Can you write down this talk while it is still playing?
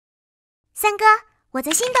三哥，我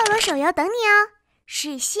在新斗罗手游等你哦，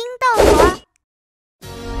是新斗罗。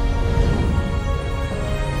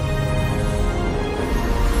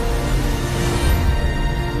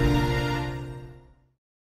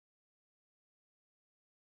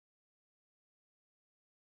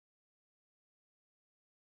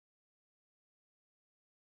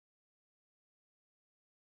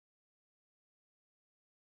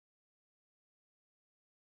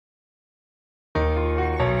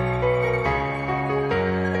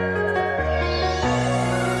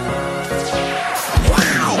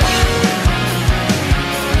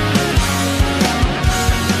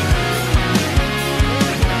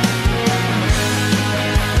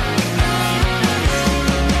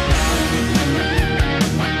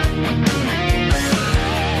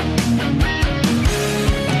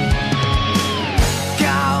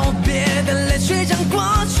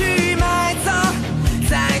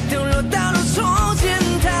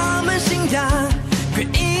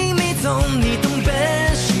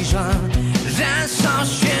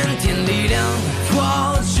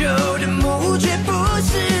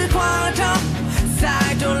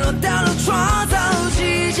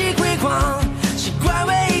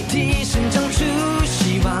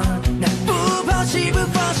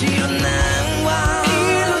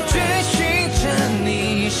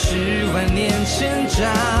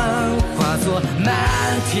化作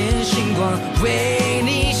漫天星光，为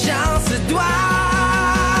你相思断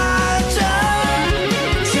肠。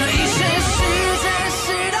这一生是真实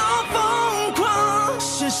到疯狂，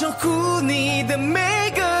是守护你的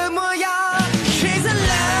每个模样。璀璨蓝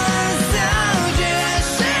色绝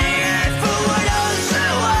世日复我都是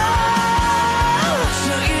我。这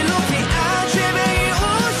一路黑暗却被雨雾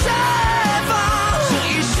释放，这一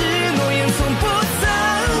世诺言从不曾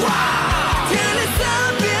忘。天绿色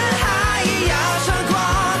边海要猖狂，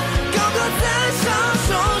高歌在上，总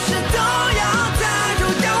是都要抬头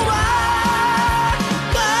眺望，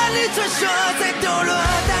把你传说在斗罗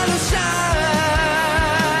大陆上。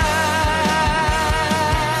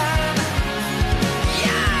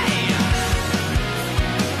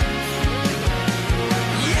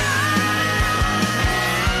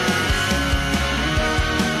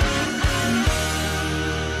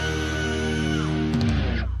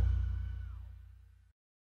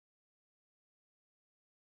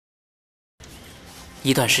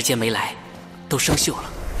一段时间没来，都生锈了。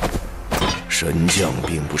神将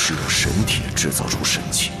并不是用神铁制造出神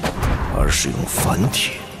器，而是用凡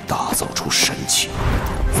铁打造出神器。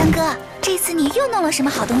三哥，这次你又弄了什么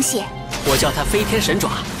好东西？我叫它飞天神爪。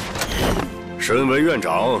身为院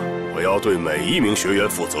长，我要对每一名学员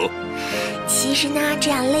负责。其实呢，这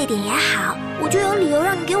样累点也好，我就有理由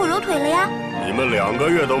让你给我揉腿了呀。你们2个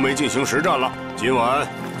月都没进行实战了，今晚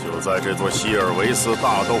就在这座希尔维斯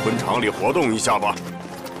大斗魂场里活动一下吧。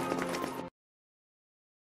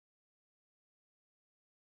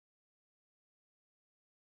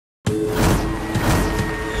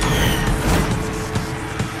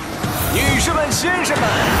女士们、先生们，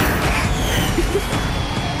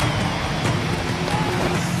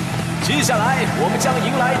接下来我们将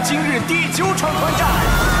迎来今日第9场团战，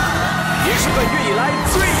也是本月以来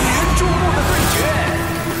最引人注目的对决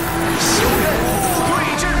——修刃对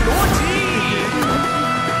阵逻辑。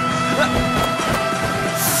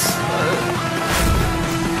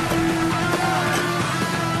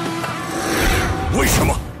为什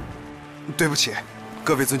么？对不起，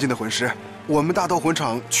各位尊敬的魂师，我们大斗魂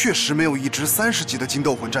场确实没有一支30级的金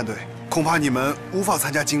斗魂战队，恐怕你们无法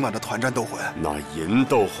参加今晚的团战斗魂。那银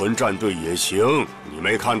斗魂战队也行，你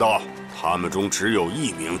没看到他们中只有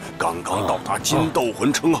1名刚刚到达金斗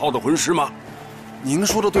魂称号的魂师吗？您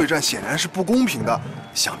说的对战显然是不公平的，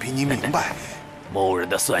想必您明白。某人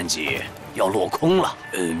的算计要落空了。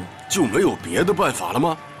就没有别的办法了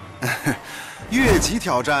吗？越级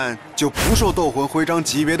挑战就不受斗魂徽章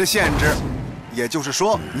级别的限制，也就是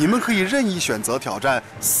说，你们可以任意选择挑战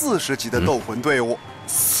40级的斗魂队伍。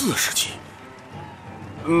40级？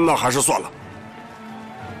那还是算了。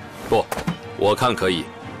不，我看可以。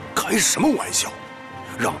开什么玩笑？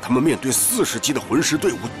让他们面对40级的魂师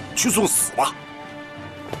队伍去送死吧！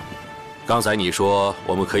刚才你说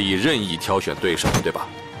我们可以任意挑选对手，对吧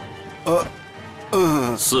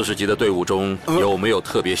？40级的队伍中有没有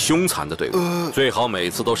特别凶残的队伍？最好每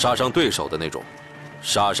次都杀伤对手的那种，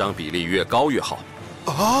杀伤比例越高越好。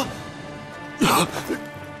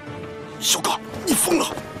小刚，你疯了！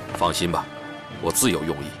放心吧，我自有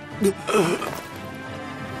用意。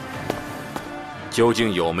究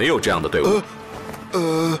竟有没有这样的队伍？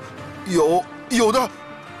有的，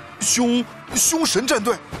凶神战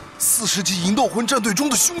队，40级银斗魂战队中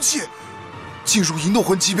的凶器，进入银斗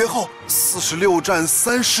魂级别后，46战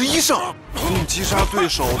31胜，共击杀对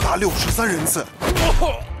手达63人次，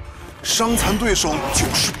伤残对手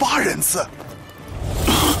98人次。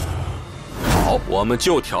好，我们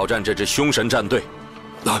就挑战这支凶神战队。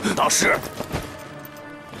大师。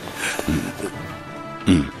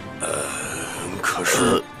可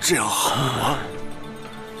是这样好吗？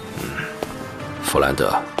弗兰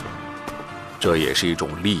德，这也是一种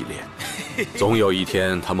历练。总有一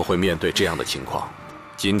天他们会面对这样的情况。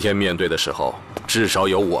今天面对的时候，至少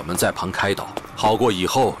有我们在旁开导，好过以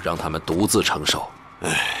后让他们独自承受。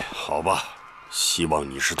哎，好吧，希望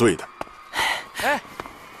你是对的。哎，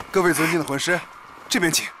各位尊敬的魂师，这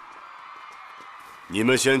边请。你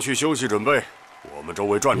们先去休息准备，我们周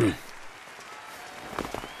围转转。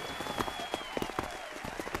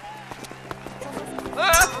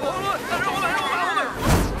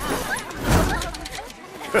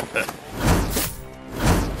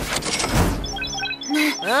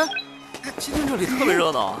哎，今天这里特别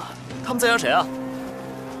热闹啊！他们在压谁啊？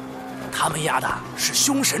他们压的是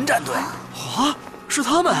凶神战队。啊，是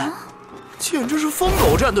他们！简直是疯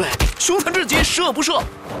狗战队，凶残至极，十恶不赦。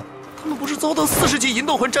他们不是遭到40级银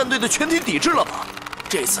斗魂战队的全体抵制了吗？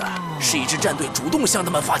这次是一支战队主动向他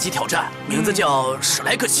们发起挑战，名字叫史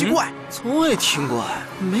莱克奇怪。从未听过，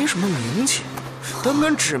没什么名气，胆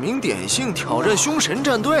敢指名点姓挑战凶神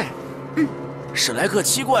战队。史莱克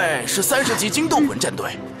七怪是30级金斗魂战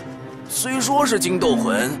队，虽说是金斗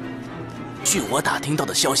魂，据我打听到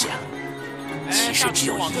的消息啊，其实只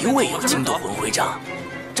有1位有金斗魂徽章，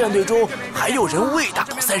战队中还有人未达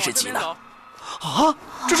到30级呢。啊，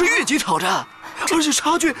这是越级挑战，而且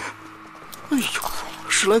差距……哎呦，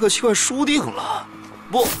史莱克七怪输定了，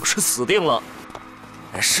不是死定了。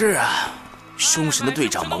是啊。凶神的队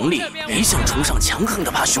长蒙利一向崇尚强横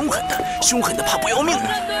的怕凶狠的，凶狠的怕不要命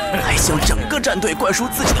的，还向整个战队灌输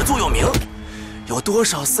自己的座右铭。有多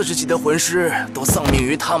少40级的魂师都丧命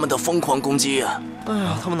于他们的疯狂攻击啊！哎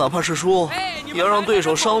呀，他们哪怕是输，也要让对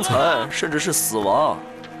手伤残，甚至是死亡。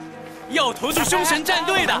要投去凶神战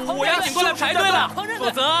队的，我要请过来排队了，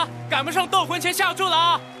否则赶不上斗魂前下注了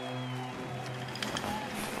啊！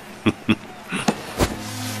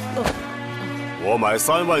我买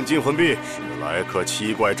3万金魂币，史莱克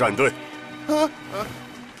七怪战队。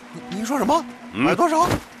您说什么？买多少？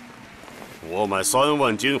我买3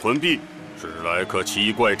万金魂币，史莱克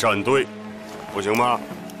七怪战队，不行吗？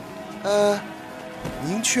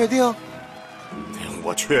您确定？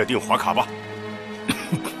我确定，划卡吧。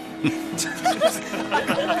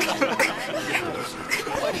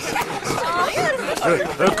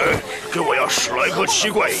给我要史莱克七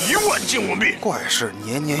怪1万金魂币。怪事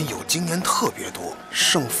年年有，今年特别多，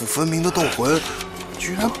胜负分明的斗魂，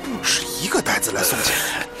居然不止一个袋子来送钱。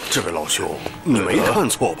这位老兄，你没看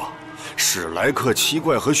错吧？史莱克七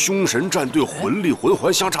怪和凶神战队魂力魂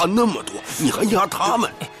环相差那么多，你还压他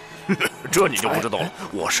们？这你就不知道了。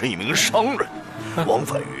我是一名商人，往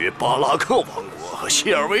返于巴拉克王国和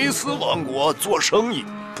谢尔维斯王国做生意。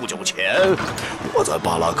不久前，我在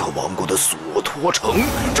巴拉克王国的索托城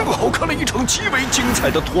正好看了一场极为精彩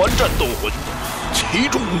的团战斗魂，其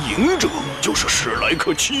中赢者就是史莱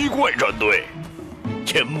克七怪战队。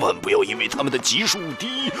千万不要因为他们的级数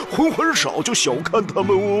低、魂环少就小看他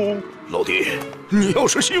们哦，老弟，你要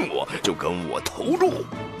是信我，就跟我投入，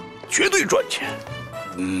绝对赚钱。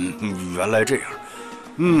原来这样。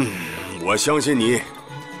我相信你。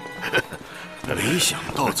没想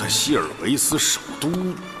到在希尔维斯首都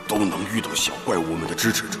都能遇到小怪物们的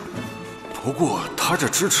支持者，不过他这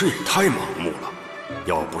支持也太盲目了。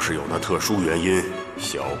要不是有那特殊原因，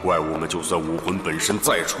小怪物们就算武魂本身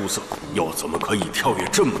再出色，又怎么可以跳跃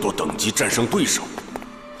这么多等级战胜对手？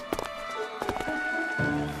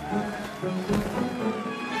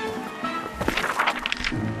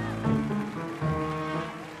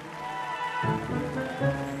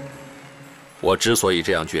我之所以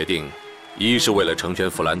这样决定，一是为了成全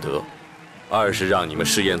弗兰德，二是让你们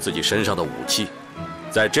试验自己身上的武器。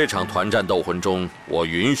在这场团战斗魂中，我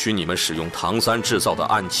允许你们使用唐三制造的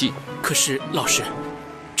暗器。可是老师，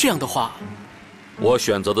这样的话，我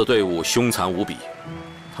选择的队伍凶残无比，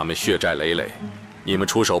他们血债累累，你们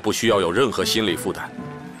出手不需要有任何心理负担。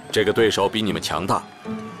这个对手比你们强大，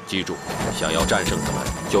记住，想要战胜他们，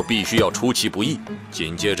就必须要出其不意，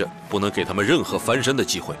紧接着不能给他们任何翻身的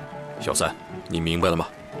机会。小三，你明白了吗？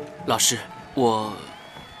老师，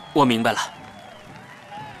我明白了。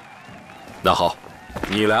那好，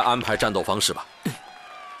你来安排战斗方式吧。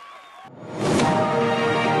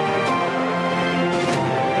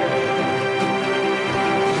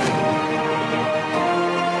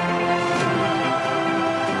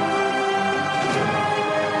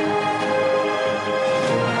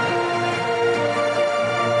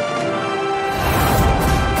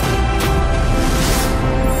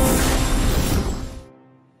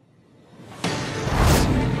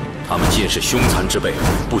尽是凶残之辈，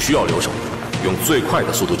不需要留守，用最快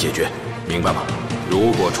的速度解决，明白吗？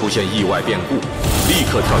如果出现意外变故，立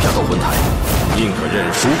刻跳下斗魂台，宁可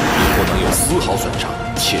认输，也不能有丝毫损伤，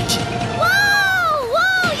切记。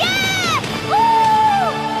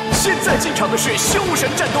现在进场的是凶神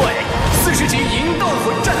战队，40级银斗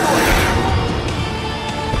魂战队，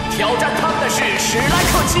挑战他们的是史莱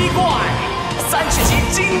克七怪，30级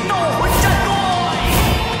金斗魂战队。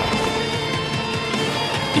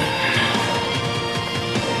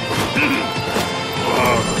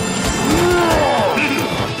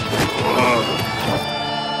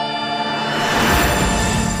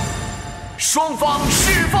双方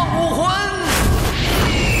释放武魂。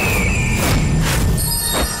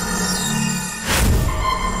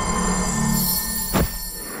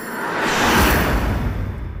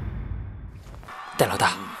戴老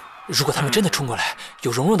大，如果他们真的冲过来，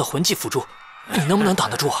有蓉蓉的魂技辅助，你能不能挡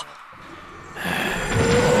得住啊？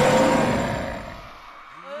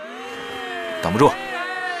挡不住。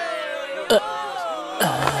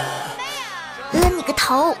你个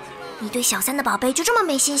头！你对小三的宝贝就这么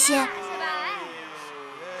没信心？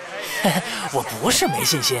我不是没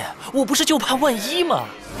信心，我不是就怕万一吗？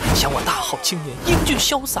想我大好青年，英俊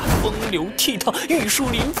潇洒，风流倜傥，玉树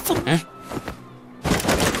临风。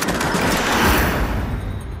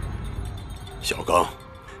小刚，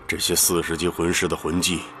这些40级魂师的魂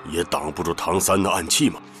技也挡不住唐三的暗器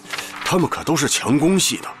吗？他们可都是强攻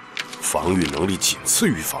系的，防御能力仅次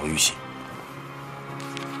于防御系。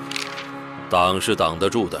挡是挡得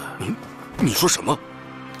住的。你说什么？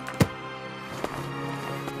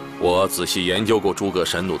我仔细研究过诸葛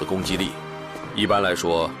神弩的攻击力。一般来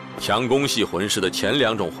说，强攻系魂师的前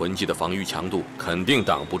2种魂技的防御强度肯定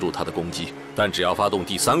挡不住他的攻击，但只要发动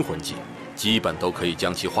第3魂技，基本都可以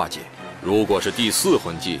将其化解。如果是第4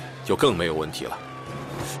魂技，就更没有问题了。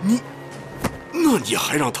那你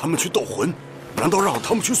还让他们去斗魂？难道让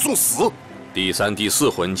他们去送死？第3、第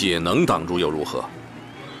4魂技能挡住又如何？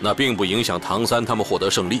那并不影响唐三他们获得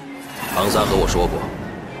胜利。唐三和我说过，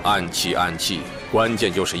暗器，关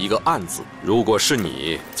键就是一个“暗”字。如果是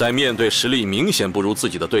你在面对实力明显不如自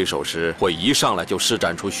己的对手时，会一上来就施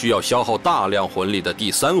展出需要消耗大量魂力的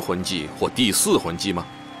第3魂技或第4魂技吗？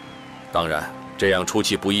当然，这样出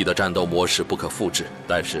其不意的战斗模式不可复制。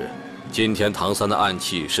但是，今天唐三的暗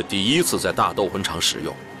器是第1次在大斗魂场使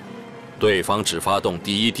用，对方只发动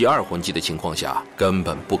第1、第2魂技的情况下，根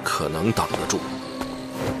本不可能挡得住。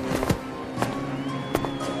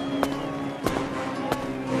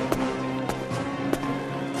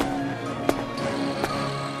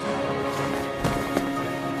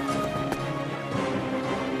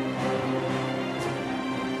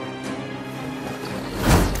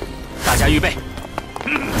大家预备，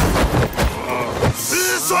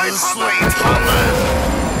撕碎他们！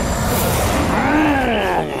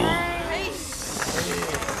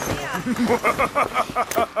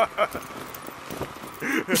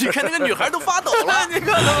你看那个女孩都发抖了，你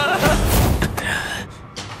看到吗？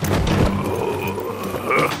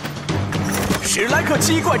史莱克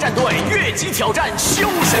七怪战队越级挑战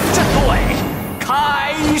凶神战队，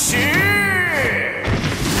开始！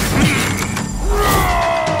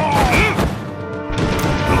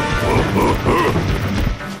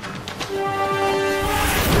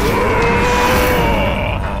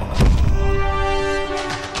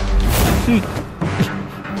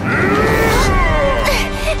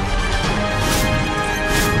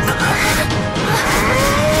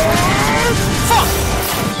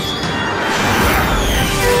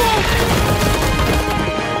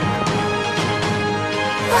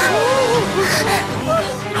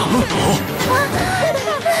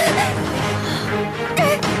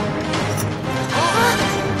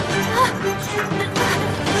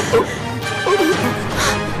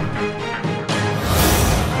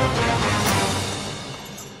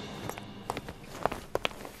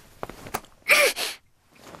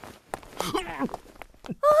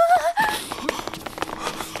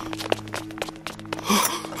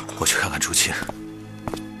我去看看朱青。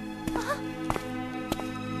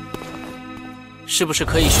是不是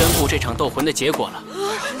可以宣布这场斗魂的结果了？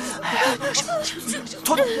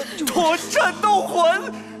团战斗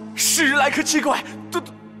魂，史莱克七怪，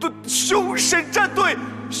凶神战队，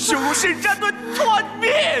凶神战队团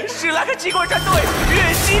灭，史莱克七怪战队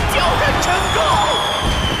越级挑战成功。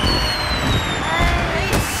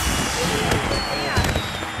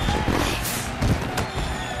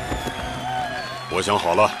我想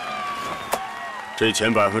好了，这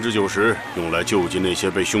钱90%用来救济那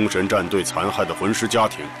些被凶神战队残害的魂师家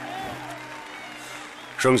庭，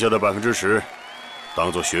剩下的10%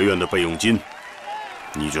当做学院的备用金，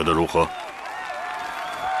你觉得如何？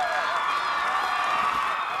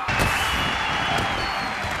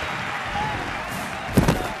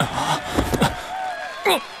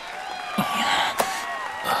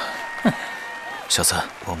小三，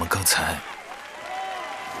我们刚才……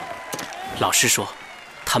老实说，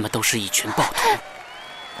他们都是一群暴徒。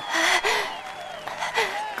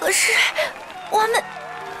可是我们……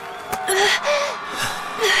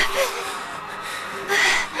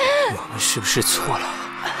我们是不是错了？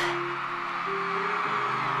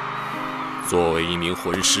作为一名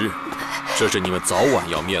魂师，这是你们早晚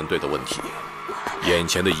要面对的问题。眼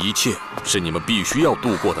前的一切是你们必须要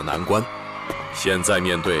度过的难关。现在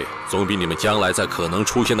面对，总比你们将来在可能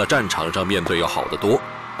出现的战场上面对要好得多。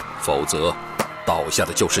否则，倒下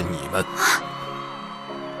的就是你们。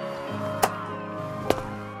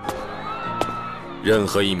任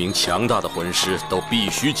何一名强大的魂师都必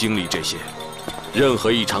须经历这些，任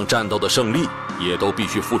何一场战斗的胜利也都必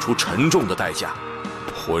须付出沉重的代价。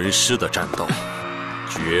魂师的战斗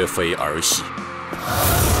绝非儿戏。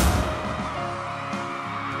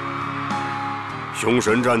凶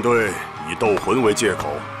神战队以斗魂为借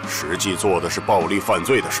口，实际做的是暴力犯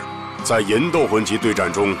罪的事。在银斗魂级对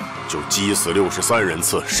战中，就击死63人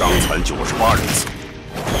次，伤残98人次。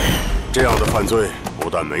这样的犯罪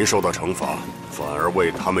不但没受到惩罚，反而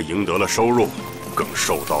为他们赢得了收入，更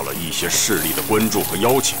受到了一些势力的关注和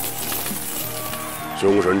邀请。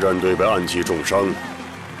凶神战队被暗器重伤，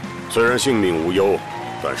虽然性命无忧，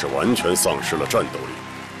但是完全丧失了战斗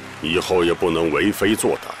力，以后也不能为非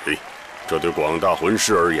作歹。这对广大魂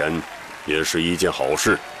师而言，也是一件好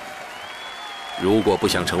事。如果不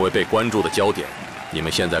想成为被关注的焦点，你们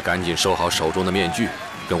现在赶紧收好手中的面具，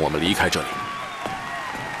跟我们离开这里。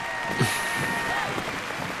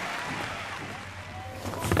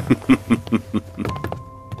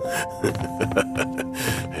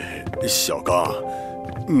小刚，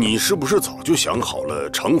你是不是早就想好了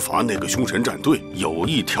惩罚那个凶神战队，有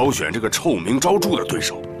意挑选这个臭名昭著的对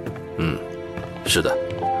手？是的。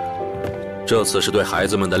这次是对孩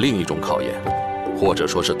子们的另一种考验，或者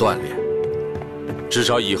说是锻炼。至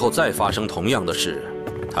少以后再发生同样的事，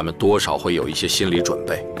他们多少会有一些心理准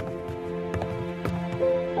备。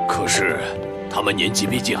可是，他们年纪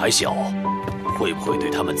毕竟还小，会不会对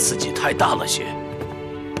他们刺激太大了些？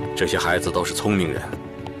这些孩子都是聪明人，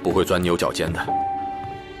不会钻牛角尖的。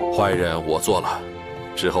坏人我做了，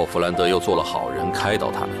之后弗兰德又做了好人，开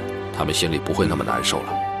导他们，他们心里不会那么难受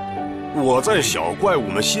了。我在小怪物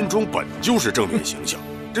们心中本就是正面形象，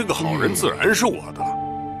这个好人自然是我的了。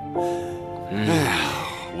哎呀，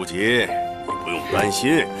无极，你不用担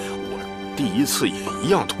心，我第一次也一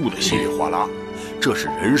样吐得稀里哗啦，这是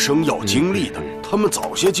人生要经历的，他们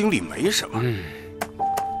早些经历没什么。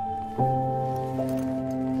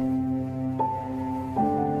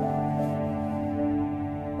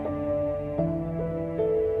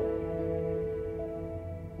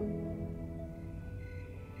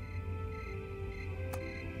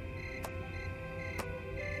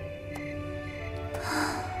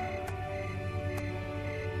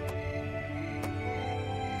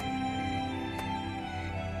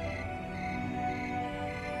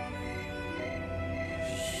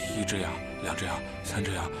一这样，两这样，三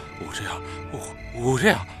这样，五这样，五这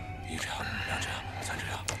样，一这样，两这样，三这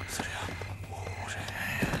样，四这样，五这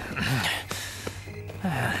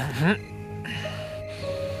样。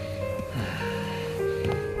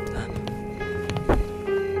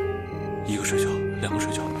一个睡觉，两个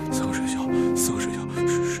睡觉，三个睡觉，四个睡觉，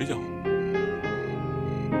睡觉。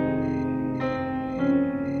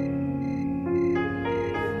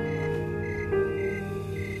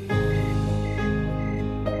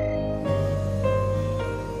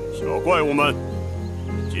小怪物们，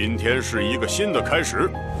今天是一个新的开始，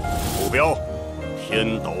目标：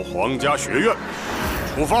天斗皇家学院，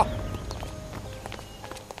出发！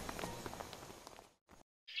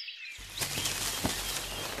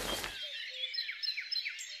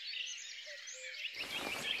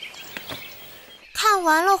看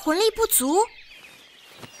完了魂力不足，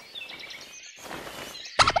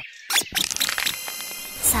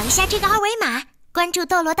扫一下这个二维码，关注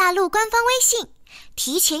斗罗大陆官方微信，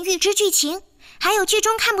提前预知剧情，还有剧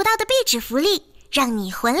中看不到的壁纸福利，让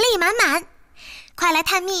你魂力满满。快来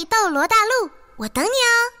探秘斗罗大陆，我等你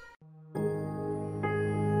哦！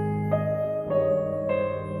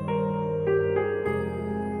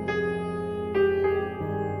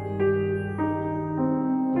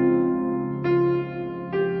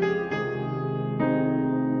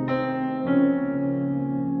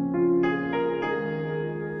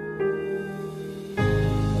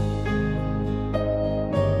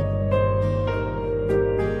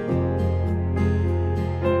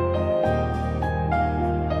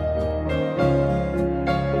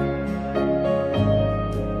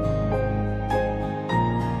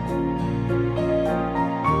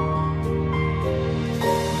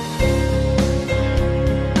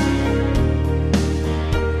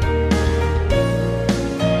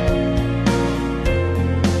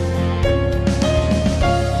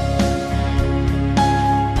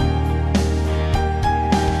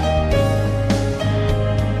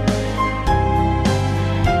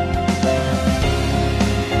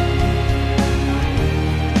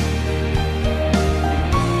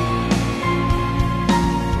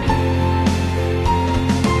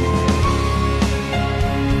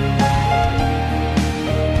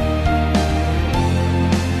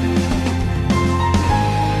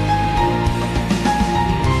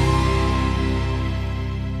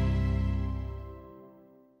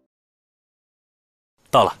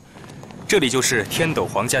到了，这里就是天斗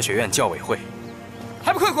皇家学院教委会。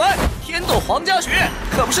还不快滚！天斗皇家学院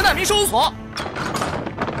可不是难民收容所。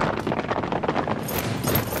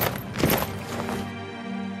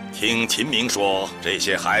听秦明说，这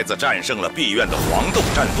些孩子战胜了 B 院的黄豆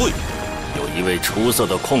战队，有一位出色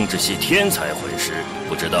的控制系天才魂师，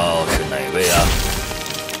不知道是哪位啊？